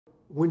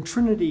When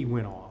Trinity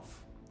went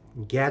off,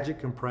 Gadget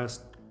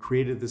compressed,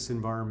 created this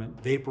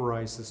environment,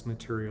 vaporized this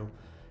material,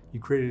 you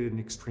created an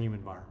extreme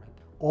environment.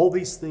 All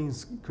these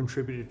things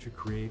contributed to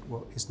create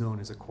what is known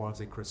as a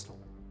quasicrystal.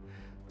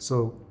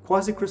 So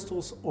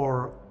quasicrystals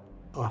are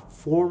a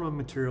form of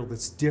material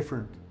that's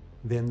different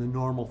than the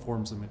normal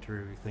forms of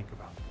material you think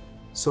about.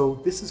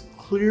 So this is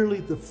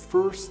clearly the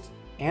first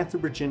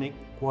anthropogenic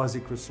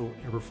quasicrystal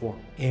ever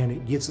formed. And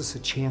it gives us a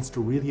chance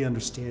to really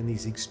understand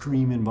these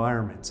extreme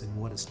environments and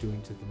what it's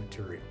doing to the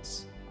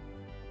materials.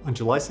 On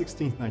July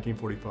 16,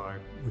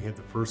 1945, we had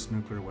the first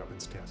nuclear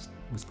weapons test.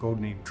 It was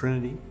codenamed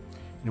Trinity,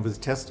 and it was a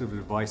test of a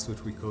device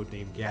which we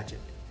codenamed Gadget.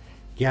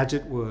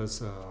 Gadget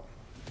was a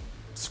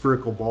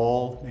spherical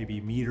ball, maybe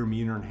a meter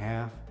and a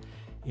half,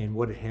 and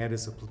what it had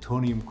is a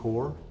plutonium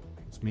core.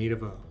 It's made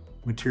of a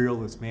material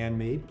that's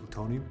man-made,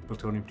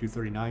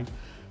 plutonium-239,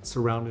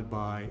 surrounded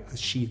by a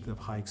sheath of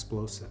high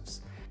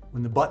explosives.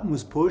 When the button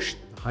was pushed,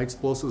 the high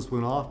explosives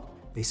went off,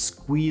 they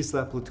squeezed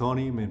that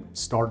plutonium and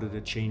started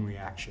a chain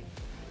reaction.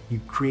 You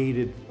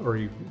created, or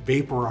you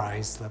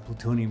vaporized that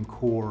plutonium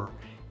core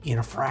in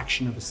a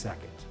fraction of a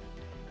second.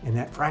 In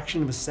that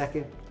fraction of a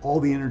second, all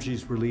the energy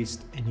is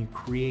released and you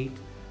create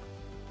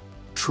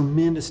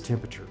tremendous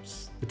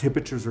temperatures. The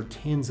temperatures are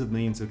tens of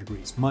millions of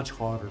degrees, much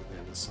hotter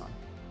than the sun.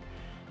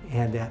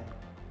 And that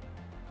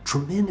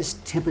tremendous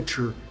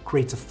temperature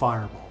creates a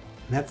fireball.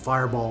 And that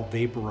fireball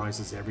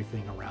vaporizes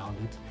everything around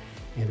it,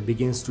 and it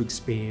begins to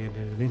expand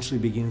and eventually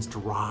begins to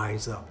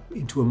rise up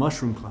into a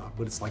mushroom cloud,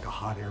 but it's like a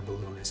hot air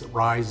balloon. As it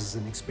rises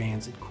and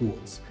expands, it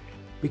cools.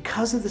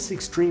 Because of this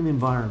extreme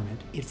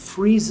environment, it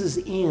freezes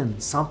in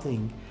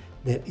something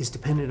that is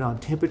dependent on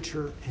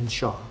temperature and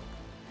shock.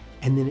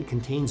 And then it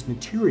contains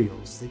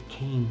materials that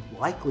came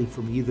likely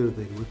from either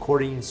the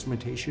recording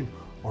instrumentation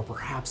or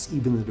perhaps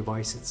even the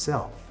device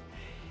itself.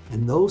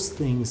 And those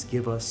things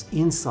give us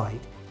insight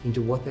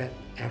into what that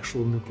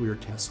actual nuclear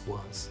test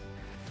was.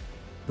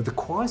 But the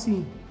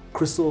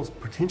quasicrystals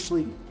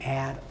potentially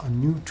add a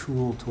new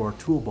tool to our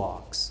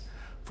toolbox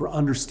for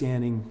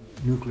understanding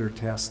nuclear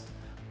tests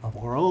of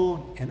our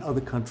own and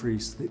other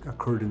countries that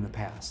occurred in the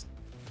past.